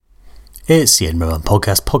It's the Edinburgh Man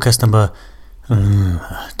podcast number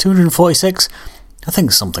 246. I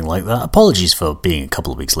think something like that. Apologies for being a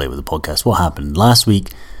couple of weeks late with the podcast. What happened last week?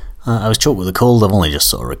 I was choked with a cold. I've only just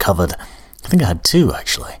sort of recovered. I think I had two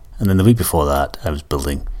actually. And then the week before that, I was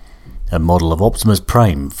building a model of Optimus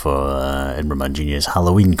Prime for Edinburgh Man Jr.'s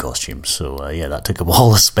Halloween costume. So that took up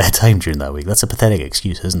all the spare time during that week. That's a pathetic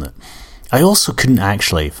excuse, isn't it? I also couldn't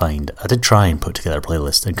actually find... I did try and put together a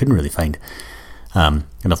playlist and couldn't really find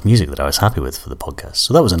enough music that I was happy with for the podcast.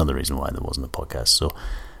 So that was another reason why there wasn't a podcast. So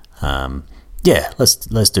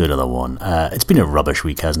let's do another one. It's been a rubbish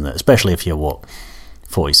week, hasn't it? Especially if you're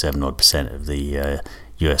 47% of the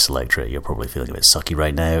US electorate. You're probably feeling a bit sucky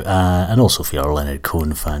right now. And also if you're a Leonard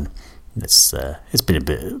Cohen fan, it's been a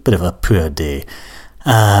bit of a poor day.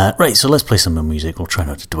 Right, so let's play some more music. We'll try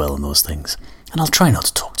not to dwell on those things, and I'll try not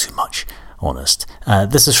to talk too much. Honest.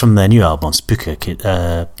 This is from their new album on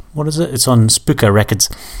Spooka. What is it? It's on Spooka Records.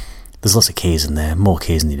 There's lots of K's in there, more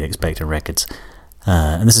K's than you'd expect in records.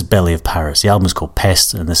 And this is Belly of Paris. The album is called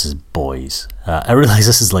Pest, and this is Boys. I realise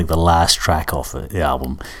this is like the last track off the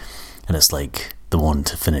album, and it's like the one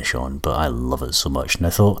to finish on, but I love it so much, and I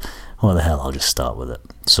thought, what the hell, I'll just start with it.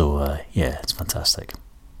 So, it's fantastic.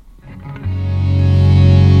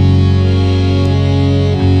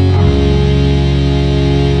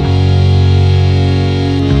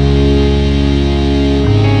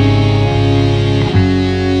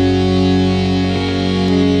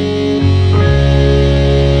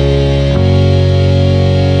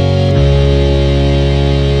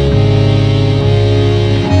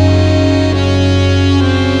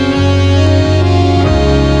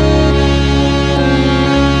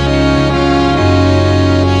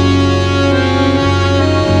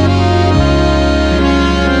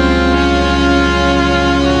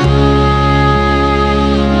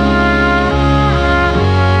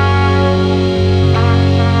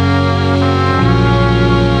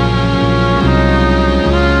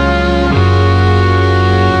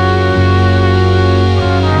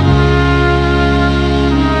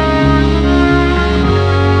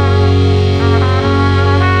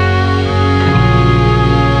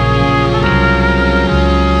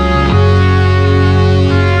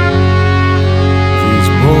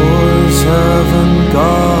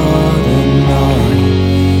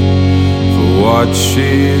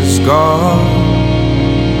 She's gone,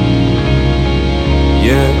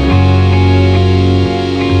 yeah.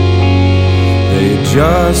 They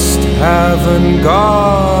just haven't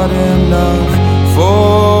got enough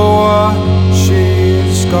for what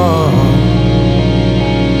she's gone,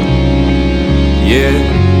 yeah.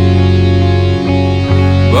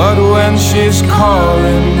 But when she's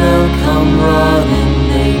calling, they'll come running,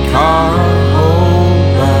 they can't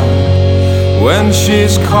hold back. When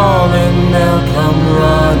she's calling, they'll come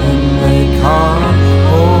running, they can't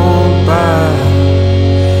hold back.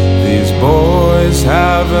 These boys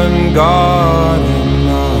haven't got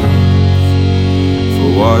enough for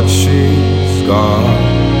what she's got,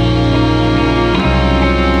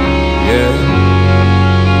 yeah.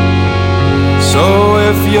 So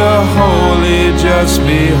if you're holy, just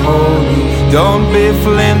be holy. Don't be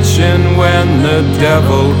flinching when the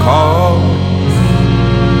devil calls.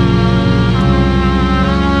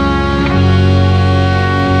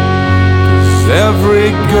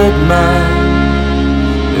 Every good man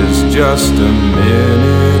is just a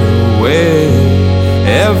minute away.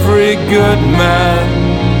 Every good man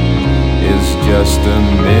is just a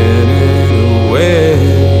minute away.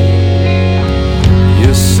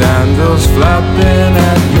 Your sandals flapping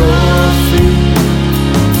at your feet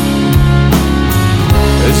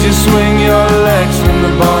as you swing your legs from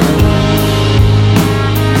the bonnet,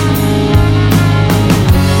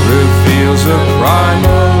 reveals a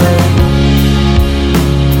primal ache.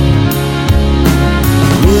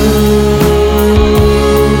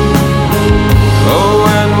 Oh,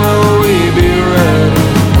 when will we be ready?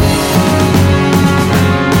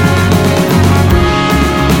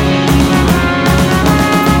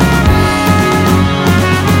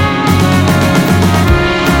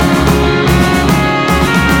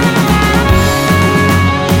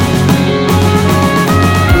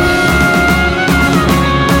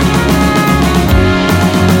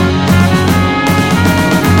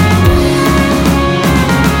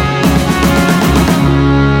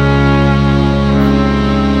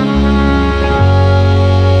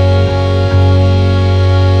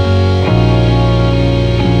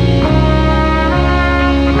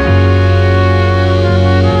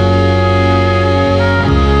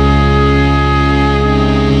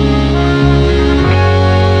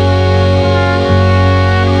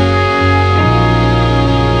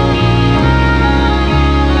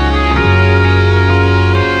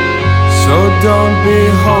 don't be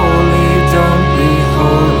holy, don't be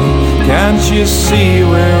holy. Can't you see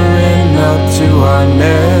we're in up to our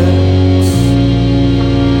necks?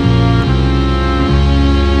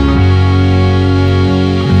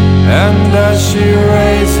 And as she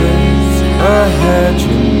raises her head,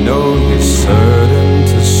 you know you're certain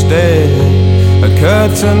to stay. A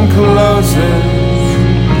curtain closes,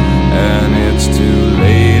 and it's too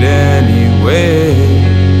late anyway.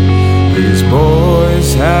 These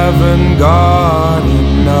boys haven't got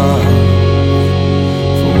enough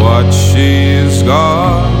for what she's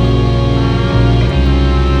got.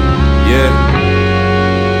 Yeah,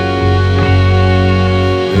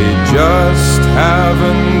 they just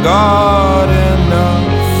haven't got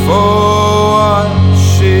enough for what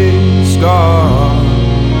she's got.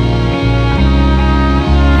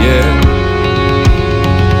 Yeah,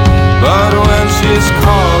 but when she's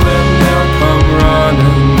calling, they'll come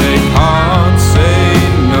running. They can't say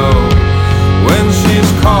no. When she's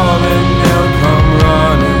calling, they'll come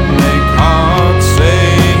running. They can't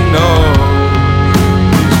say no.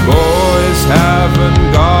 These boys haven't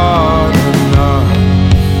got enough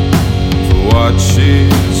for what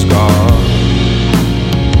she's got.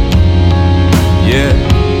 Yeah,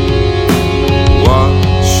 what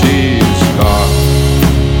she's got.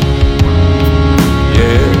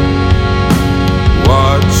 Yeah,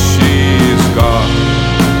 what she's got.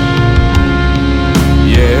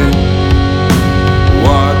 Yeah,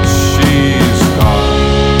 what she's got.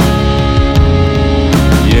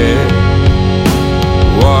 Yeah,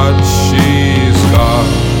 what she's got.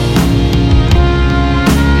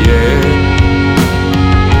 Yeah,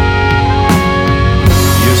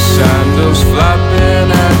 your sandals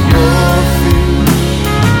flapping at your feet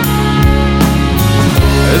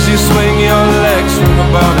as you swing your legs from the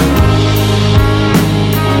bonnet.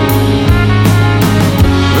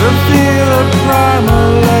 Feel a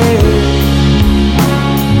primal ache.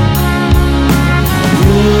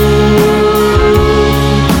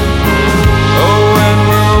 Oh, when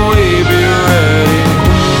will we be ready?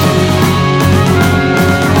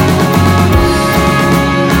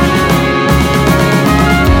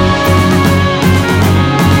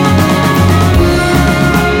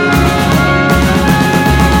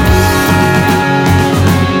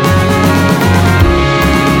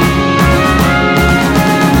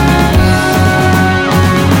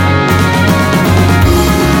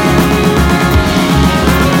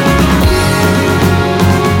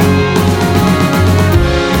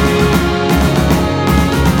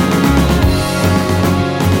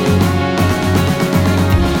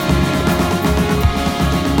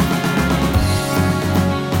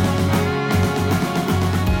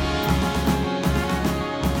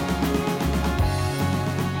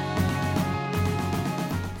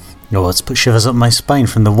 Oh, let's put shivers up my spine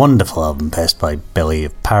from the wonderful album Pest by Belly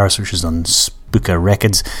of Paris, which is on Spooker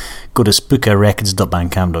Records. Go to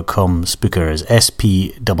spookerrecords.bandcamp.com. Spooker is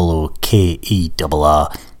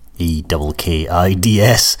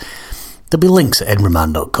SPOOKERREKKIDS. There'll be links at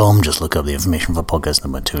edinburghman.com. Just look up the information for podcast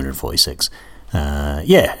number 246.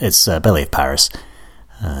 Yeah, it's Belly of Paris.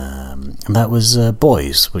 And that was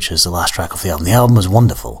Boys, which is the last track of the album. The album was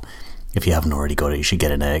wonderful. If you haven't already got it, you should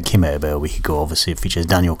get it now. It came out about a week ago. Obviously, it features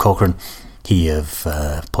Daniel Cochran, he of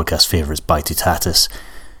podcast favourites By Tutatis.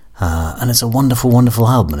 And it's a wonderful, wonderful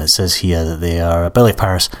album. And it says here that they are Belly of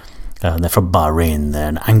Paris. They're from Bahrain. They're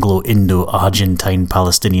an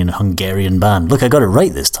Anglo-Indo-Argentine-Palestinian-Hungarian band. Look, I got it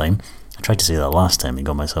right this time. I tried to say that last time and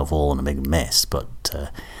got myself all in a big mess.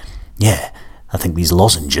 But, yeah, I think these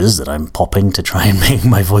lozenges that I'm popping to try and make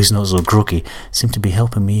my voice not so croaky seem to be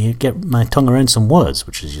helping me get my tongue around some words,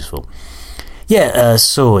 which is useful. Yeah,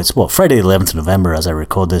 so it's, Friday the 11th of November as I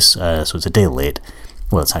record this, so it's a day late.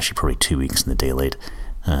 Well, it's actually probably 2 weeks in the day late,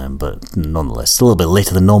 but nonetheless, it's a little bit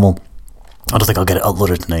later than normal. I don't think I'll get it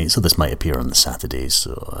uploaded tonight, so this might appear on the Saturdays,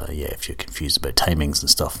 so yeah, if you're confused about timings and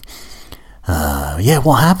stuff. Yeah,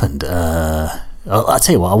 what happened? I'll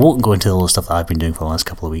tell you what, I won't go into all the stuff that I've been doing for the last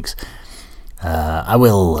couple of weeks. I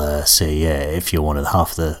will say, yeah, if you're one of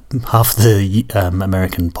half the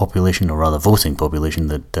American population, or rather voting population,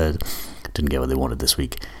 that didn't get what they wanted this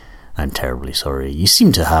week, I'm terribly sorry. You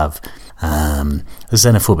seem to have a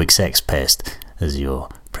xenophobic sex pest as your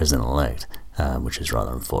president-elect, which is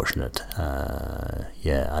rather unfortunate.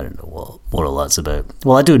 Yeah, I don't know what all that's about.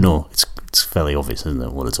 Well, I do know, it's fairly obvious, isn't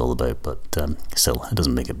it, what it's all about, but still, it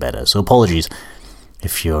doesn't make it better. So apologies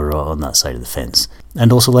if you're on that side of the fence.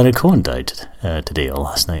 And also Leonard Cohen died today or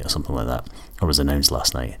last night or something like that, or was announced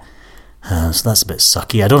last night. So that's a bit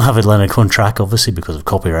sucky. I don't have a Leonard Cohen track, obviously, because of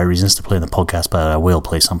copyright reasons to play in the podcast, but I will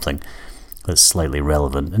play something that's slightly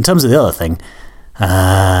relevant. In terms of the other thing,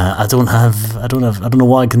 I don't know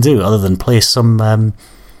what I can do other than play some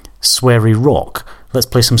sweary rock. Let's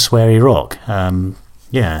play some sweary rock.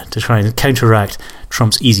 To try and counteract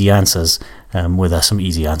Trump's easy answers with some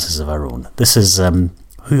easy answers of our own. This is who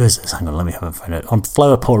is this? Hang on, let me have a find out. On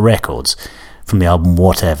Flower Pot Records from the album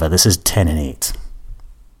Whatever. This is 10 and 8.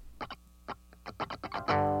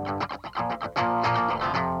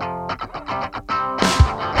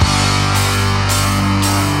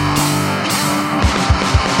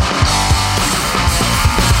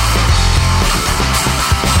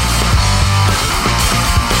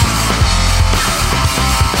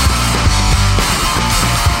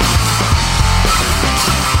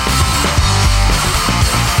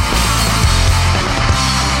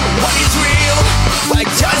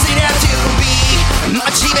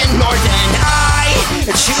 Even more than I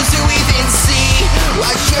choose to even see.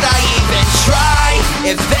 Why should I even try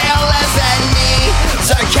if they'll laugh at me?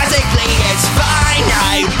 Sarcastically, it's fine,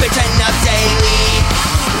 I bitch enough daily.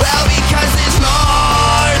 Well, because there's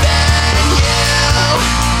more than you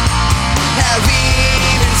have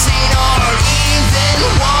even seen or even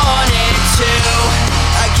wanted to.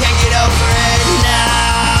 I can't get over it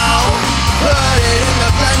now. Put it in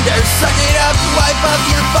the blender, suck it up, wipe up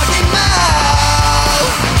your fucking mouth.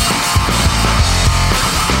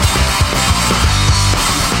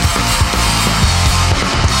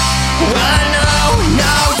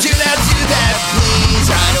 No, do that, please.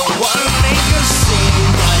 I don't wanna make a scene,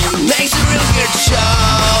 but it makes a real good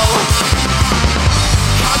show.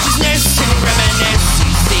 Consciousness and reminisce,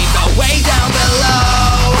 you see the way down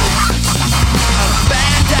below.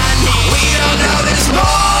 Abandoning, we don't know there's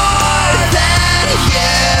more than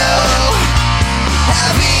you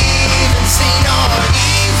have even seen or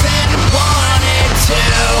even wanted to.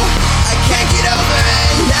 I can't get over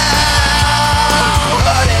it now.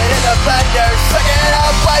 Put it in the blender, suck it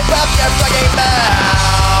up, wipe up your fucking mouth.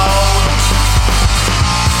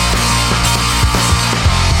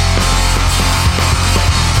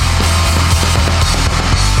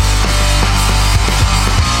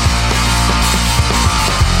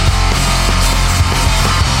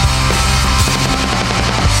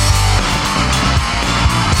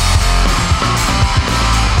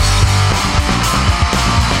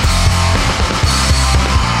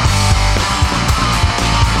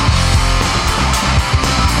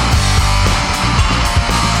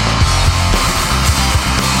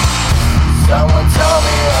 Someone told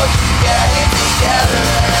me, oh, you got it together.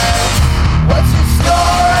 What's your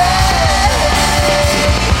story?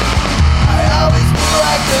 I always knew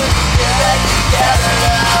I could get that together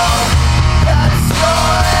now. Got a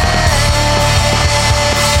story.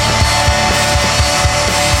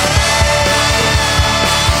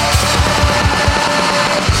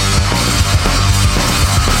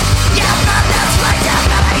 Yeah, but that's why you're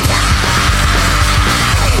really dies.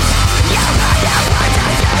 Yeah,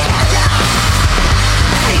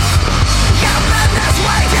 but that's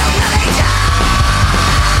why you're really dies.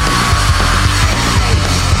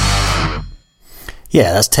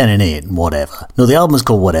 Yeah, that's 10 and 8 and Whatever. No, the album is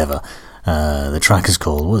called Whatever. The track is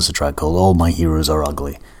called, what's the track called? All My Heroes Are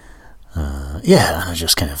Ugly. I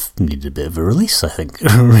just kind of needed a bit of a release, I think,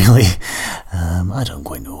 really. I don't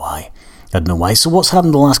quite know why. I don't know why. So what's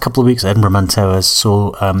happened the last couple of weeks at Edinburgh Man Towers?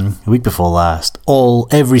 So a week before last,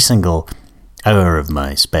 every single hour of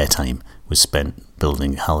my spare time was spent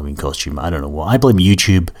building a Halloween costume. I don't know what. I blame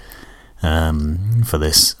YouTube for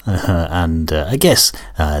this, and I guess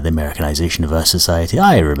the Americanization of our society.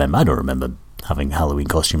 I don't remember having Halloween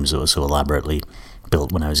costumes that were so elaborately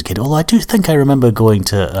built when I was a kid, although I do think I remember going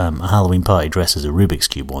to a Halloween party dressed as a Rubik's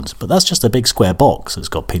Cube once, but that's just a big square box that's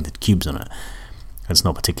got painted cubes on it. It's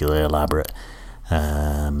not particularly elaborate.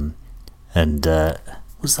 Was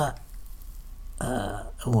that I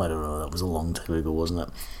don't know, that was a long time ago, wasn't it?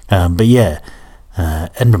 But yeah,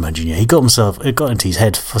 Edinburgh Man Jr., it got into his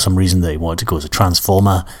head for some reason that he wanted to go as a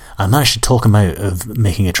Transformer. I managed to talk him out of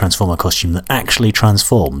making a Transformer costume that actually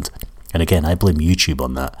transformed. And again, I blame YouTube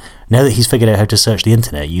on that. Now that he's figured out how to search the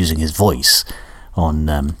internet using his voice on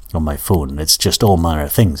my phone, it's just all manner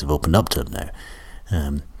of things have opened up to him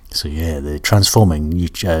now. So yeah, the transforming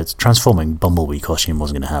Bumblebee costume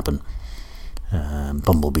wasn't going to happen.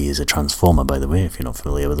 Bumblebee is a Transformer, by the way, if you're not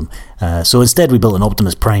familiar with them. So instead we built an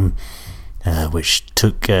Optimus Prime, which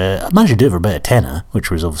took... I managed to do it for about a tenner,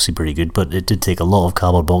 which was obviously pretty good, but it did take a lot of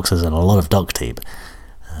cardboard boxes and a lot of duct tape.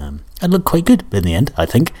 It looked quite good in the end, I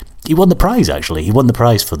think. He won the prize, actually. He won the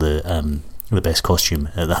prize for the best costume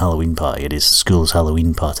at the Halloween party, at his school's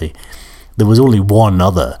Halloween party. There was only one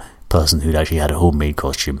other person who'd actually had a homemade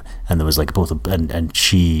costume, and there was like and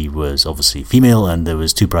she was obviously female, and there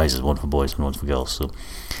was two prizes, one for boys and one for girls.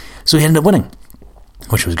 So he ended up winning.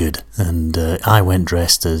 which was good. And I went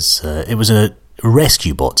dressed as it was a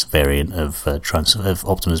Rescue Bots variant of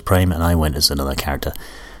Optimus Prime, and I went as another character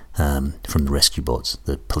from the Rescue Bots,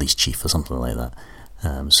 the police chief or something like that.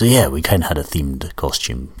 So yeah, we kind of had a themed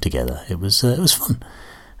costume together. It was fun.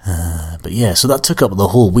 But yeah, so that took up the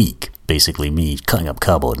whole week, basically me cutting up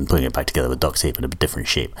cardboard and putting it back together with duct tape in a different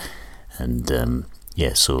shape. And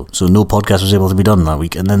yeah, so no podcast was able to be done that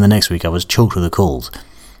week. And then the next week I was choked with a cold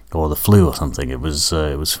or the flu or something. It was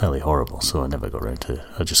fairly horrible, so I never got around to it.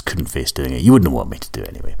 I just couldn't face doing it. You wouldn't want me to do it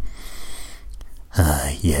anyway.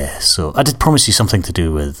 Yeah, so I did promise you something to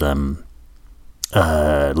do with Leonard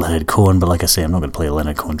Cohen, but like I say, I'm not going to play a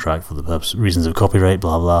Leonard Cohen track for the reasons of copyright,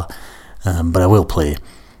 blah blah. But I will play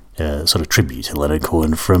sort of tribute to Leonard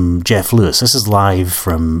Cohen from Jeff Lewis. This is live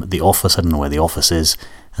from the office. I don't know where the office is.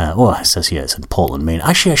 It says here it's in Portland, Maine.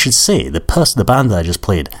 Actually, I should say the band that I just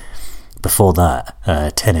played before that,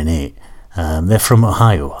 10 and 8, they're from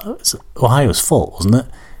Ohio. It's Ohio's fault, wasn't it?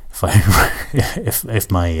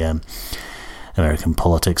 If my American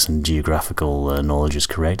politics and geographical knowledge is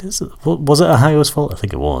correct. Was it Ohio's fault? I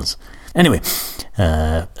think it was. Anyway,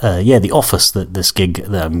 yeah, the office, this gig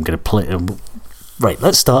that I'm going to play. Right,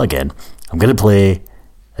 let's start again. I'm going to play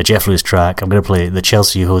a Jeff Lewis track. I'm going to play the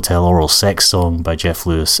Chelsea Hotel Oral Sex song by Jeff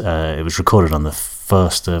Lewis. It was recorded on the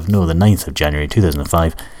 9th of January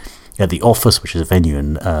 2005 at the office, which is a venue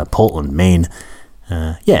in Portland, Maine.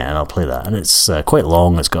 Yeah, and I'll play that. And it's quite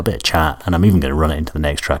long, it's got a bit of chat, and I'm even going to run it into the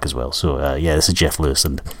next track as well. So, yeah, this is Jeff Lewis,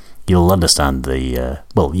 and you'll understand you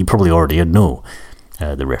probably already know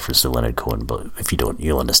the reference to Leonard Cohen, but if you don't,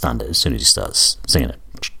 you'll understand it as soon as he starts singing it,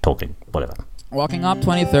 talking, whatever. Walking up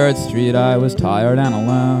 23rd Street, I was tired and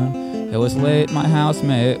alone. It was late, my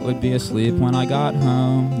housemate would be asleep when I got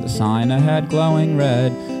home. The sign ahead, glowing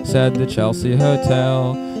red, said the Chelsea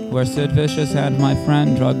Hotel, where Sid Vicious and my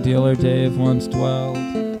friend drug dealer Dave once dwelled.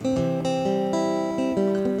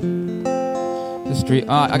 The street,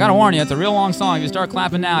 I gotta warn you, it's a real long song. If you start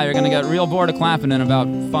clapping now, you're gonna get real bored of clapping in about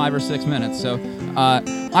 5 or 6 minutes. So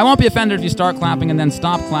I won't be offended if you start clapping and then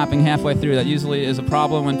stop clapping halfway through. That usually is a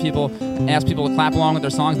problem when people ask people to clap along with their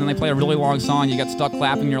songs and then they play a really long song. You get stuck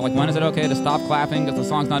clapping. You're like, when is it okay to stop clapping? Because the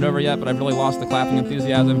song's not over yet, but I've really lost the clapping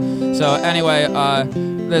enthusiasm. So anyway,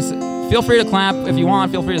 feel free to clap if you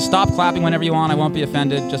want. Feel free to stop clapping whenever you want. I won't be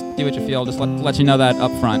offended. Just do what you feel. Just let you know that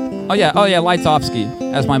up front. Oh yeah, lights off ski,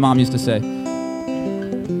 as my mom used to say.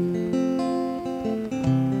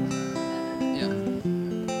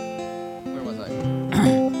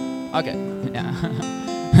 Okay,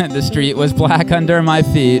 yeah. The street was black under my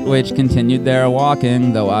feet, which continued their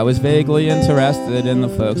walking, though I was vaguely interested in the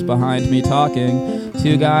folks behind me talking.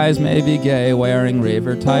 2 guys, maybe gay, wearing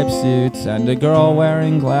raver-type suits, and a girl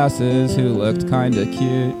wearing glasses who looked kinda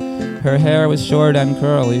cute. Her hair was short and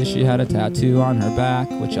curly, she had a tattoo on her back,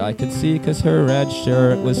 which I could see 'cause her red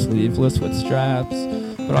shirt was sleeveless with straps.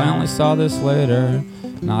 But I only saw this later,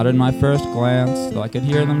 not in my first glance, though I could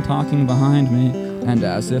hear them talking behind me. And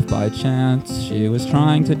as if by chance, she was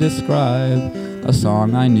trying to describe a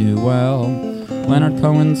song I knew well, Leonard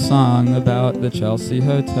Cohen's song about the Chelsea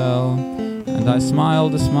Hotel. And I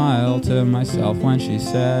smiled a smile to myself when she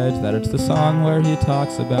said that it's the song where he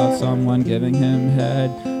talks about someone giving him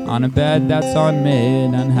head on a bed that's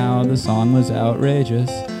unmade, and how the song was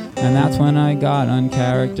outrageous. And that's when I got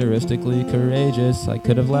uncharacteristically courageous. I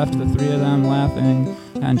could have left the 3 of them laughing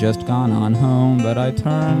and just gone on home, but I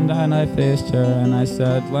turned and I faced her and I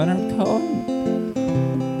said, Leonard Cohen?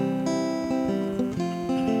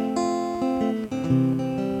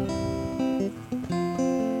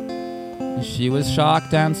 She was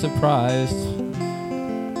shocked and surprised.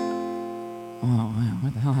 Oh, wow,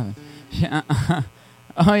 what the hell happened?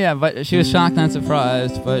 Oh yeah, but she was shocked and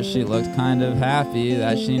surprised, but she looked kind of happy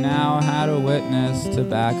that she now had a witness to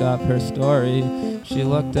back up her story. She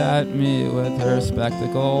looked at me with her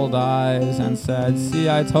spectacled eyes and said, see,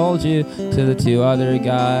 I told you, to the 2 other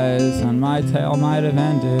guys, and my tale might have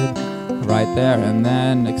ended right there and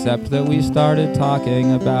then, except that we started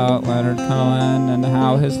talking about Leonard Cohen and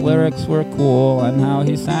how his lyrics were cool and how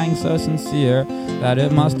he sang so sincere that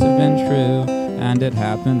it must have been true, and it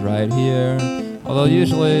happened right here. Although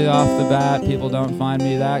usually off the bat people don't find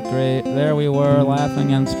me that great, there we were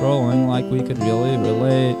laughing and strolling like we could really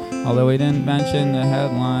relate. Although we didn't mention the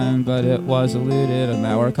headline, but it was alluded, and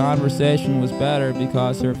our conversation was better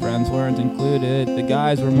because her friends weren't included. The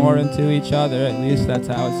guys were more into each other, at least that's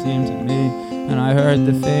how it seemed to me. And I heard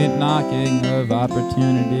the faint knocking of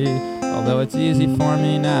opportunity Although it's easy for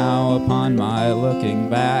me now, upon my looking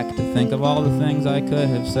back, to think of all the things I could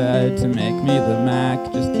have said to make me the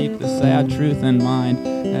Mac. Just keep the sad truth in mind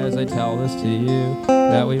as I tell this to you,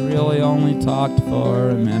 that we really only talked for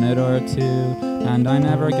a minute or two. And I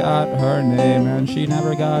never got her name and she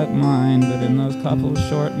never got mine, but in those couple of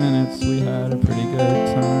short minutes we had a pretty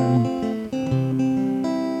good time.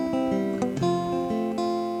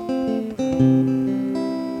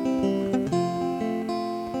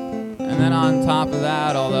 And then on top of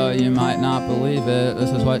that, although you might not believe it, this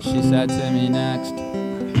is what she said to me next.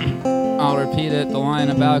 I'll repeat it, the line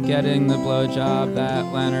about getting the blowjob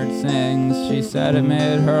that Leonard sings. She said it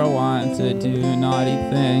made her want to do naughty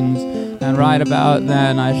things. And right about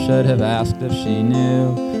then I should have asked if she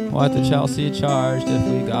knew what the Chelsea charged if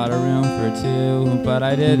we got a room for two. But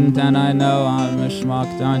I didn't, and I know I'm a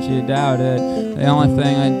schmuck, don't you doubt it. The only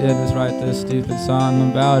thing I did was write this stupid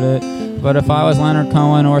song about it. But if I was Leonard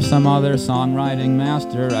Cohen or some other songwriting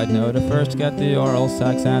master, I'd know to first get the oral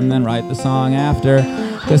sex and then write the song after.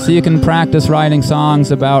 'Cause you can practice writing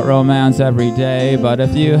songs about romance every day, but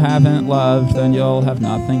if you haven't loved, then you'll have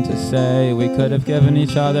nothing to say. We could have given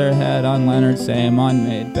each other head on Leonard's same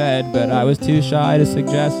unmade bed, but I was too shy to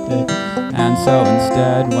suggest it. And so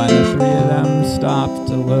instead, when the three of them stopped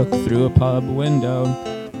to look through a pub window,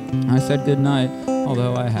 I said goodnight,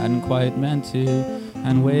 although I hadn't quite meant to,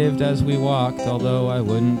 and waved as we walked, although I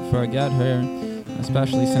wouldn't forget her,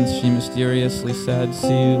 especially since she mysteriously said,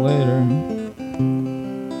 "See you later."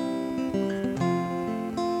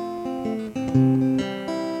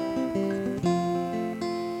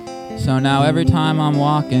 So now every time I'm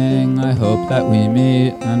walking, I hope that we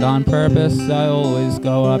meet, and on purpose I always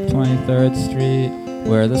go up 23rd Street,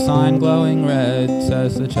 where the sign glowing red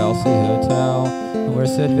says the Chelsea Hotel, where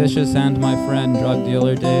Sid Vicious and my friend drug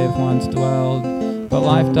dealer Dave once dwelled. But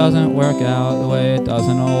life doesn't work out the way it does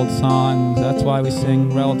in old songs. That's why we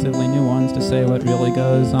sing relatively new ones to say what really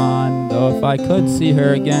goes on. Though if I could see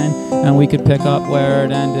her again and we could pick up where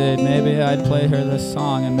it ended, maybe I'd play her this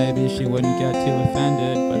song and maybe she wouldn't get too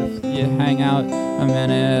offended. But if you hang out a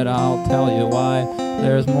minute, I'll tell you why.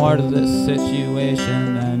 There's more to this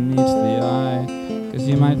situation than meets the eye. 'Cause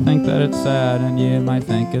you might think that it's sad and you might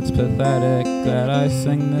think it's pathetic that I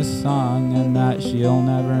sing this song and that she'll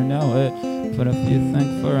never know it. But if you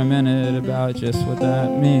think for a minute about just what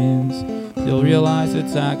that means, you'll realize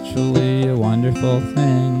it's actually a wonderful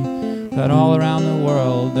thing, that all around the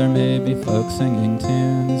world there may be folks singing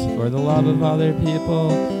tunes for the love of other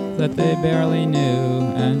people that they barely knew,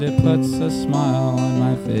 and it puts a smile on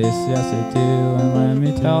my face, yes it do. And let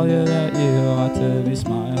me tell you that you ought to be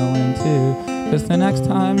smiling too, 'cause the next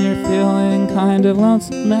time you're feeling kind of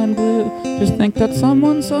lonesome and blue, just think that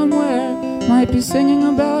someone somewhere might be singing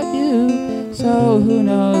about you. So who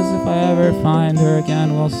knows, if I ever find her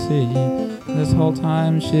again, we'll see. This whole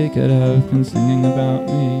time she could have been singing about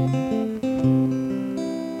me.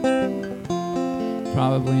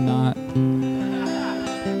 Probably not,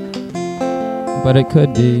 but it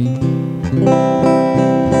could be.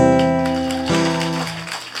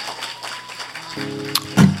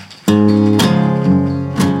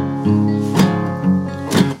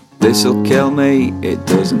 This'll kill me, it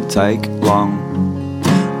doesn't take long.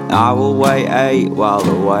 I will wait 8 while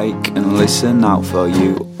awake and listen out for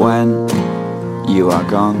you when you are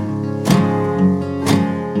gone.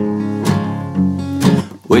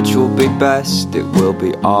 Which will be best, it will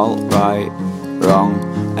be alright, wrong,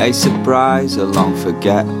 a surprise, a long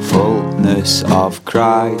forgetfulness of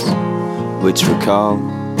cries, which recall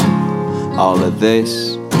all of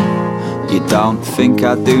this. You don't think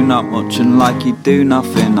I do not much, and like you do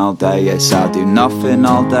nothing all day. Yes, I do nothing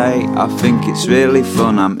all day. I think it's really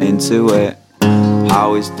fun, I'm into it.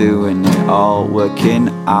 How is doing it all working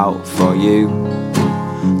out for you?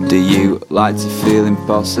 Do you like to feel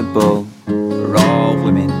impossible for all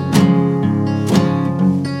women?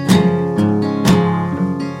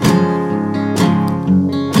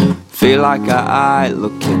 Feel like I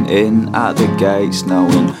looking in at the gates,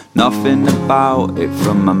 knowing nothing about it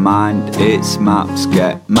from my mind. Its maps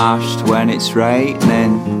get mashed when it's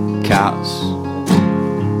raining cats.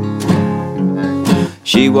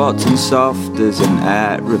 She walked in soft as an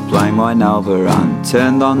aeroplane went over and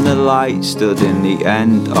turned on the light, stood in the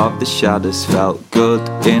end of the shadows, felt good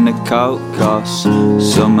in a coat 'cause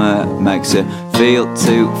summer makes her feel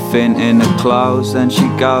too thin in her clothes. Then she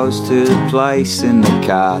goes to the place in the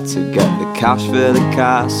car to get the cash for the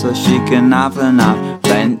car so she can have an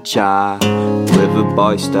adventure. River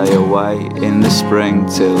boy, stay away in the spring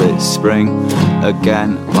till it's spring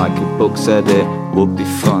again, like a book said it would be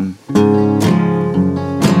fun.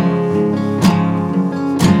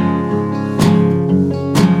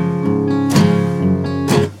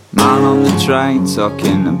 train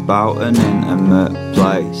talking about an intimate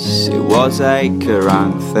place. It was a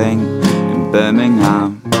Kerrang thing in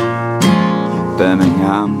Birmingham.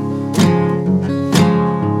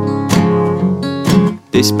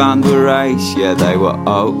 This band were ace, yeah they were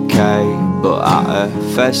okay, but at a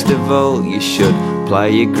festival you should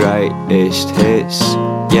play your greatest hits.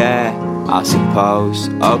 Yeah, I suppose.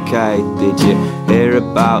 Okay, did you hear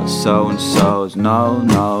about so-and-so's? No.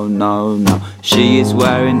 She is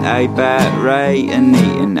wearing a beret and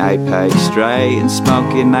eating a pastry and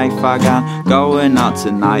smoking a fag and going out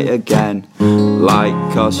tonight again. Like,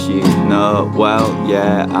 cause you know, well,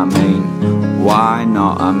 yeah, I mean, why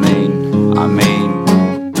not? I mean,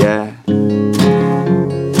 yeah.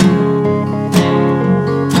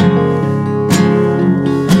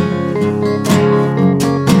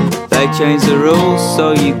 They changed the rules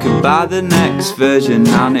so you could buy the next version,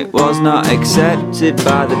 and it was not accepted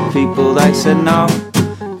by the people, they said no.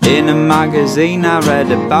 In a magazine I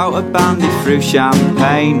read about a band who threw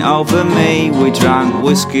champagne over me. We drank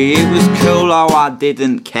whiskey, it was cool, oh I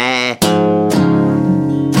didn't care.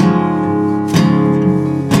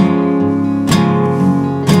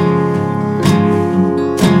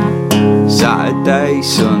 Saturday,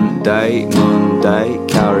 Sunday, Monday,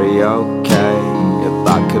 karaoke.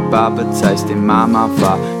 A kebab taste in my mouth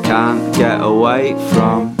I can't get away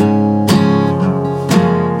from.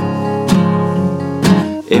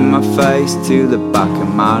 In my face to the back of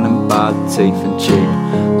mine and bad teeth and cheap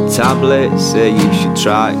tablets. You should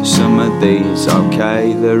try some of these,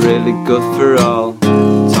 okay? They're really good for all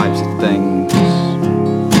types of things.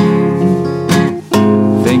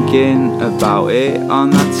 Thinking about it on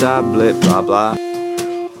that tablet, blah blah.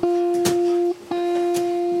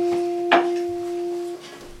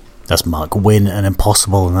 That's Mark Wynne and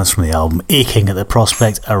Impossible, and that's from the album Aching at the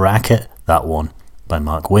Prospect, a Racket, that one, by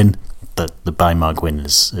Mark Wynne. The by Mark Wynne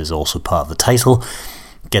is also part of the title.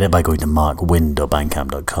 Get it by going to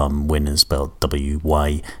markwynne.bandcamp.com. Wynne is spelled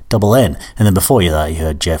W-Y-N-N. And then before you that, you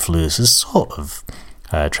heard Jeff Lewis's sort of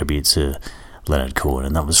tribute to Leonard Cohen,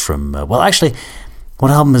 and that was from, well actually,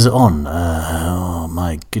 what album is it on? Oh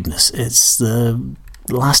my goodness, it's the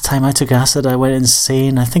Last Time I Took Acid I Went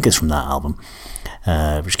Insane. I think it's from that album.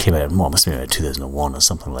 Which came out in, must have been about 2001 or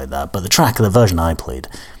something like that. But the version I played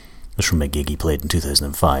was from a gig he played in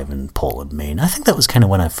 2005 in Portland, Maine. I think that was kind of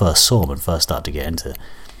when I first saw him and first started to get into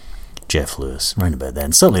Jeff Lewis, around about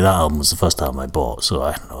then. Certainly that album was the first album I bought, so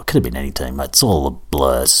I don't know, it could have been any time. It's all a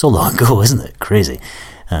blur. It's so long ago, isn't it? Crazy.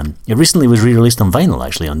 It recently was re-released on vinyl,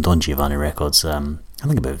 actually, on Don Giovanni Records, I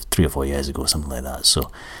think about 3 or 4 years ago, something like that.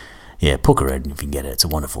 So, yeah, poke around if you can get it. It's a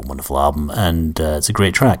wonderful, wonderful album, and it's a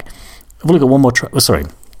great track. I've only got one more track. Oh, sorry.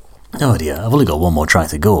 Oh dear, I've only got one more track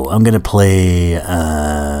to go. I'm going to play... what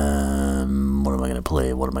am I going to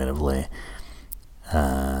play?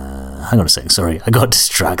 Hang on a second, sorry. I got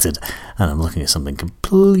distracted and I'm looking at something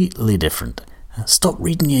completely different. Stop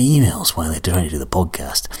reading your emails while they're trying to do the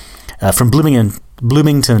podcast. From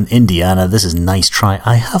Bloomington, Indiana, this is Nice Try.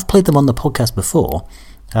 I have played them on the podcast before.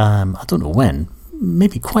 I don't know when.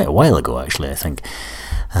 Maybe quite a while ago, actually, I think.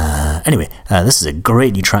 Anyway, this is a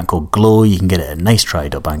great new track called Glow. You can get it at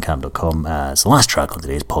nicetry.bandcamp.com. It's the last track on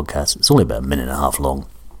today's podcast. It's only about a minute and a half long.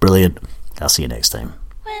 Brilliant. I'll see you next time.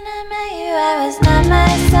 When I met you, I was not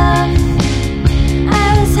myself.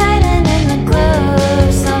 I was hiding in the glow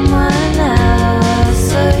of someone else.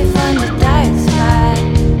 Slowly from the dark side,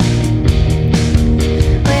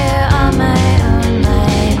 where all my own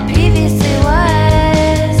life previously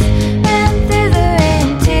was. Ran through the rain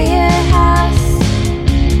to your house.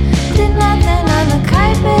 Did nothing on the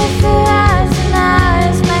carpet for hours and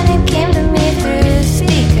hours. My name came to me through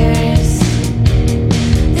speakers.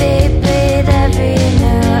 They played every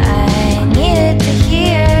note I needed to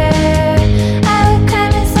hear.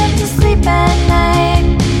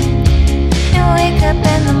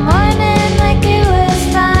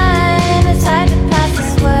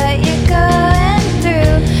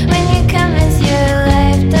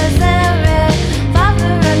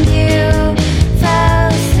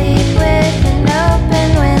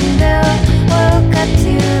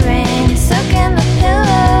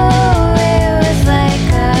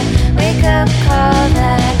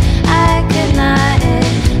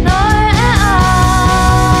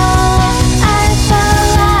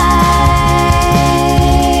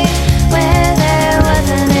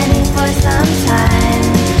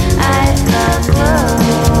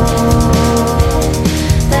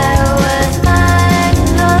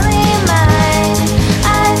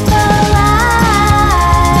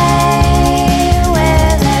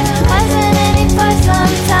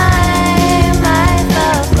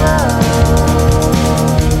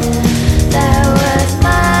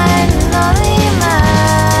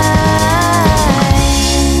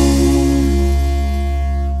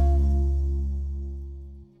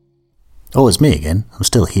 Oh, it's me again. I'm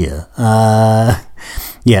still here.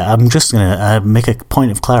 Yeah, I'm just going to make a point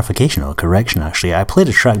of clarification or correction, actually. I played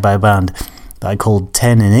a track by a band that I called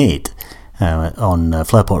 10 and 8 on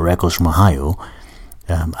Flowerpot Records from Ohio.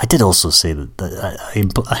 I did also say that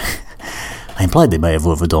I implied they might have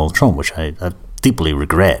voted for Donald Trump, which I deeply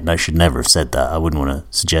regret, and I should never have said that. I wouldn't want to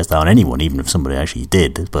suggest that on anyone, even if somebody actually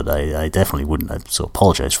did, but I definitely wouldn't. So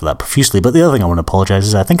apologise for that profusely. But the other thing I want to apologise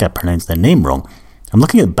is I think I pronounced their name wrong. I'm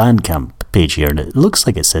looking at the Bandcamp page here, and it looks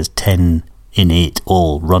like it says 10 in 8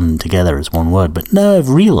 all run together as one word, but now I've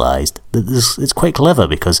realised that it's quite clever,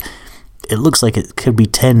 because it looks like it could be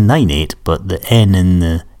 10, 9, 8, but the N and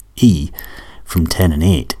the E from 10 and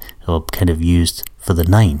 8 are kind of used for the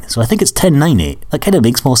 9. So I think it's 10, 9, 8. That kind of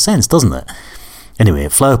makes more sense, doesn't it? Anyway,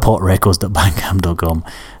 flowerpotrecords.bandcamp.com.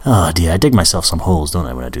 Oh dear, I dig myself some holes, don't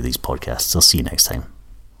I, when I do these podcasts. I'll see you next time.